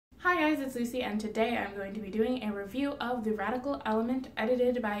Hi guys, it's Lucy, and today I'm going to be doing a review of The Radical Element,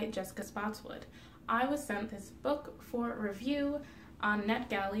 edited by Jessica Spotswood. I was sent this book for review on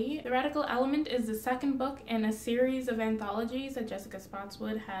NetGalley. The Radical Element is the second book in a series of anthologies that Jessica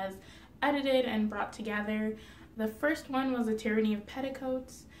Spotswood has edited and brought together. The first one was A Tyranny of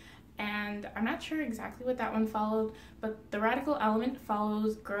Petticoats, and I'm not sure exactly what that one followed, but The Radical Element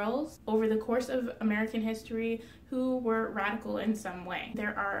follows girls over the course of American history who were radical in some way.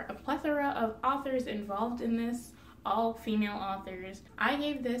 There are a plethora of authors involved in this, all female authors. I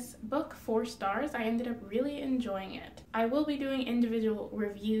gave this book 4 stars. I ended up really enjoying it. I will be doing individual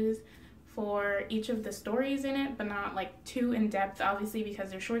reviews for each of the stories in it, but not like too in-depth, obviously,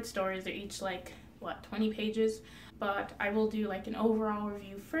 because they're short stories. They're each like, 20 pages? But I will do like an overall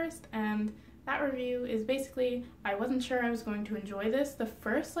review first, and that review is basically, I wasn't sure I was going to enjoy this. The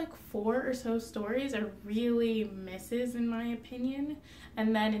first like 4 or so stories are really misses in my opinion,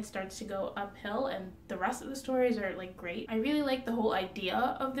 and then it starts to go uphill, and the rest of the stories are like great. I really like the whole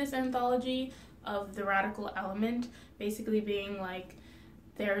idea of this anthology of the radical element, basically being like,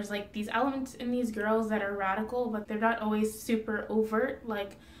 there's like these elements in these girls that are radical, but they're not always super overt.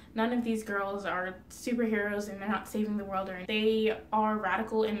 Like, none of these girls are superheroes and they're not saving the world or anything. They are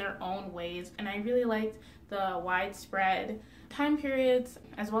radical in their own ways, and I really liked the widespread time periods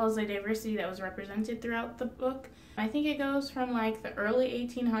as well as the diversity that was represented throughout the book. I think it goes from like the early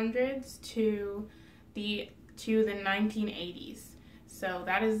 1800s to the 1980s. So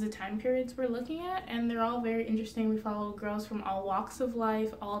that is the time periods we're looking at, and they're all very interesting. We follow girls from all walks of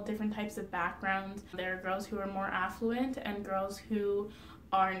life, all different types of backgrounds. There are girls who are more affluent and girls who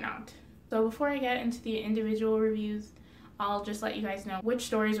are not. So before I get into the individual reviews, I'll just let you guys know which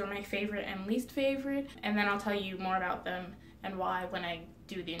stories were my favorite and least favorite, and then I'll tell you more about them and why when I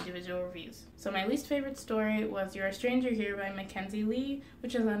do the individual reviews. So my least favorite story was You're a Stranger Here by Mackenzie Lee,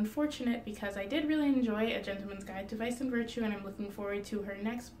 which is unfortunate because I did really enjoy A Gentleman's Guide to Vice and Virtue, and I'm looking forward to her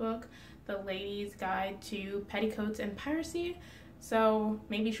next book, The Lady's Guide to Petticoats and Piracy. So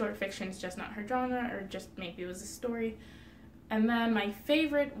maybe short fiction is just not her genre, or just maybe it was a story. And then my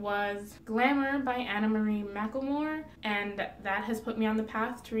favorite was Glamour by Anna Marie McLemore, and that has put me on the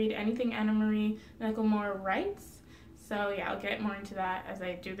path to read anything Anna Marie McLemore writes. So yeah, I'll get more into that as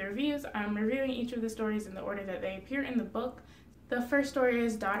I do the reviews. I'm reviewing each of the stories in the order that they appear in the book. The first story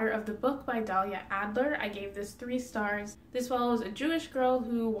is Daughter of the Book by Dahlia Adler. I gave this 3 stars. This follows a Jewish girl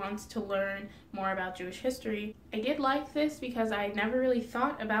who wants to learn more about Jewish history. I did like this because I never really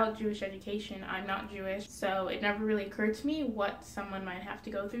thought about Jewish education. I'm not Jewish, so it never really occurred to me what someone might have to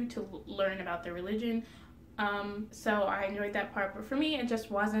go through to learn about their religion. So I enjoyed that part, but for me it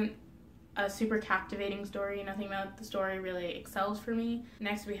just wasn't a super captivating story. Nothing about the story really excels for me.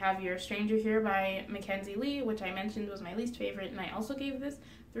 Next we have You're a Stranger Here by Mackenzie Lee, which I mentioned was my least favorite, and I also gave this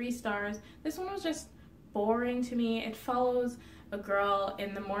 3 stars. This one was just boring to me. It follows a girl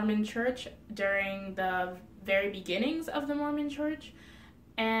in the Mormon church during the very beginnings of the Mormon church,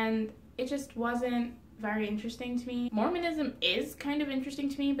 and it just wasn't very interesting to me. Mormonism is kind of interesting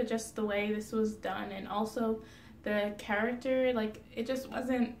to me, but just the way this was done, and also the character, like, it just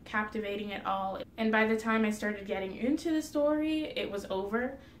wasn't captivating at all. And by the time I started getting into the story, it was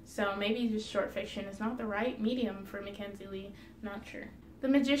over. So maybe just short fiction is not the right medium for Mackenzie Lee, not sure. The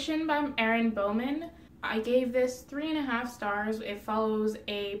Magician by Erin Bowman. I gave this 3.5 stars. It follows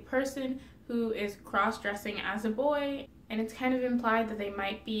a person who is cross-dressing as a boy, and it's kind of implied that they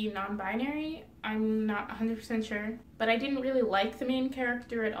might be non-binary. I'm not 100% sure. But I didn't really like the main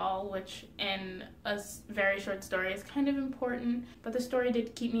character at all, which in a very short story is kind of important. But the story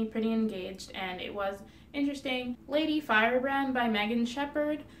did keep me pretty engaged, and it was interesting. Lady Firebrand by Megan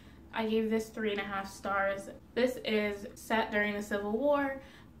Shepherd. I gave this 3.5 stars. This is set during the Civil War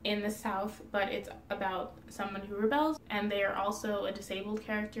in the South, but it's about someone who rebels, and they are also a disabled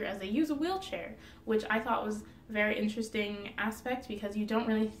character as they use a wheelchair, which I thought was a very interesting aspect because you don't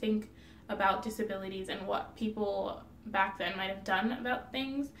really think about disabilities and what people back then might have done about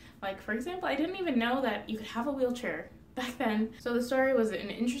things. Like, for example, I didn't even know that you could have a wheelchair back then. So the story was an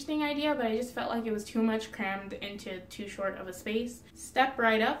interesting idea, but I just felt like it was too much crammed into too short of a space. Step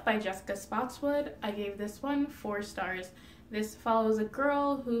Right Up by Jessica Spotswood. I gave this one 4 stars. This follows a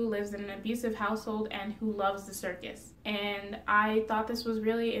girl who lives in an abusive household and who loves the circus. And I thought this was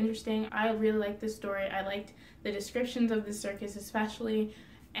really interesting. I really liked this story. I liked the descriptions of the circus especially.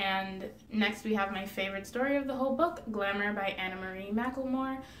 And next we have my favorite story of the whole book, Glamour by Anna Marie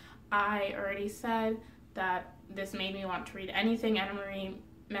McLemore. I already said that this made me want to read anything Anna Marie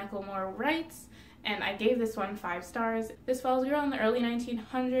McLemore writes, and I gave this one 5 stars. This follows a girl in the early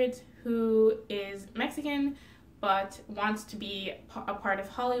 1900s who is Mexican, but wants to be a part of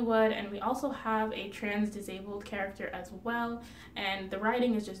Hollywood. And we also have a trans disabled character as well, and the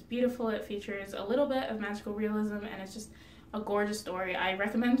writing is just beautiful. It features a little bit of magical realism, and it's just a gorgeous story. I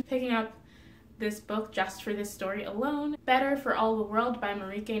recommend picking up this book just for this story alone. Better for All the World by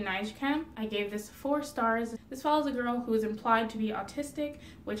Marieke Nijkamp. I gave this 4 stars. This follows a girl who is implied to be autistic,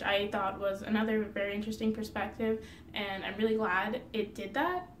 which I thought was another very interesting perspective, and I'm really glad it did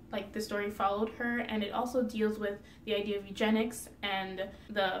that. Like, the story followed her, and it also deals with the idea of eugenics and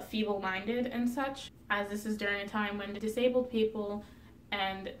the feeble-minded and such, as this is during a time when disabled people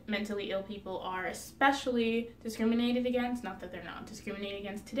and mentally ill people are especially discriminated against. Not that they're not discriminated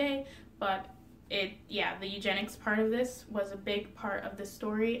against today, but the eugenics part of this was a big part of the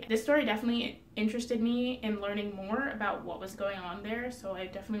story. This story definitely interested me in learning more about what was going on there, so I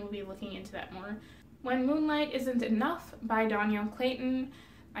definitely will be looking into that more. When Moonlight Isn't Enough by Danielle Clayton.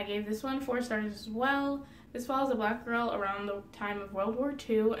 I gave this one 4 stars as well. This follows a black girl around the time of World War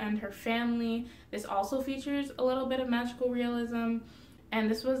II and her family. This also features a little bit of magical realism, and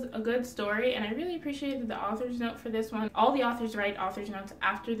this was a good story, and I really appreciated the author's note for this one. All the authors write author's notes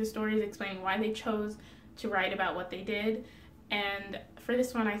after the stories explain why they chose to write about what they did, and for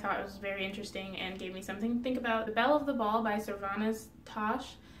this one I thought it was very interesting and gave me something to think about. The Belle of the Ball by Sylvanas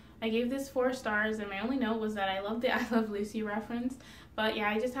Tosh. I gave this 4 stars, and my only note was that I love the I Love Lucy reference. But yeah,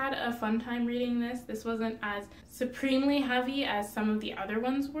 I just had a fun time reading this. This wasn't as supremely heavy as some of the other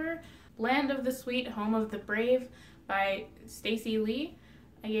ones were. Land of the Sweet, Home of the Brave by Stacey Lee.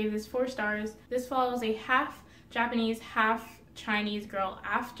 I gave this 4 stars. This follows a half Japanese, half Chinese girl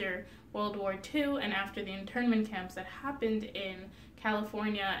after World War II and after the internment camps that happened in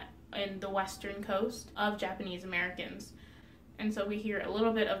California in the western coast of Japanese Americans. And so we hear a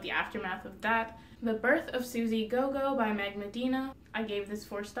little bit of the aftermath of that. The Birth of Susie Go-Go by Meg Medina. I gave this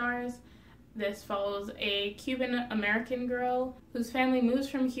 4 stars. This follows a Cuban-American girl whose family moves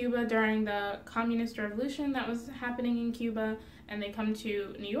from Cuba during the communist revolution that was happening in Cuba, and they come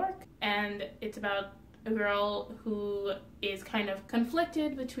to New York, and it's about a girl who is kind of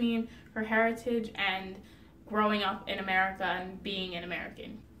conflicted between her heritage and growing up in America and being an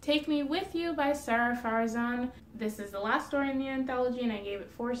American. Take Me With You by Sarah Farzan. This is the last story in the anthology, and I gave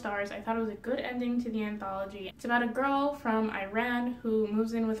it 4 stars. I thought it was a good ending to the anthology. It's about a girl from Iran who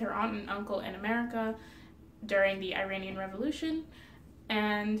moves in with her aunt and uncle in America during the Iranian Revolution,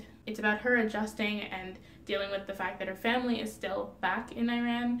 and it's about her adjusting and dealing with the fact that her family is still back in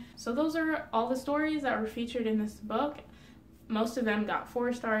Iran. So those are all the stories that were featured in this book. Most of them got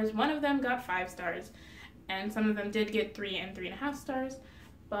 4 stars, one of them got 5 stars, and some of them did get 3 and 3.5 stars.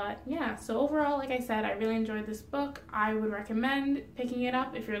 But yeah, so overall, like I said, I really enjoyed this book. I would recommend picking it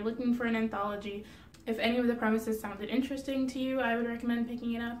up if you're looking for an anthology. If any of the premises sounded interesting to you, I would recommend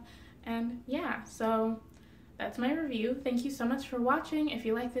picking it up. And yeah, so that's my review. Thank you so much for watching. If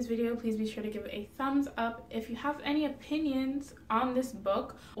you like this video, please be sure to give it a thumbs up. If you have any opinions on this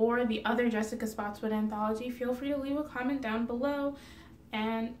book or the other Jessica Spotswood anthology, feel free to leave a comment down below.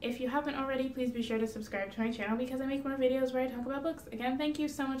 And if you haven't already, please be sure to subscribe to my channel because I make more videos where I talk about books. Again, thank you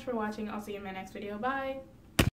so much for watching. I'll see you in my next video. Bye!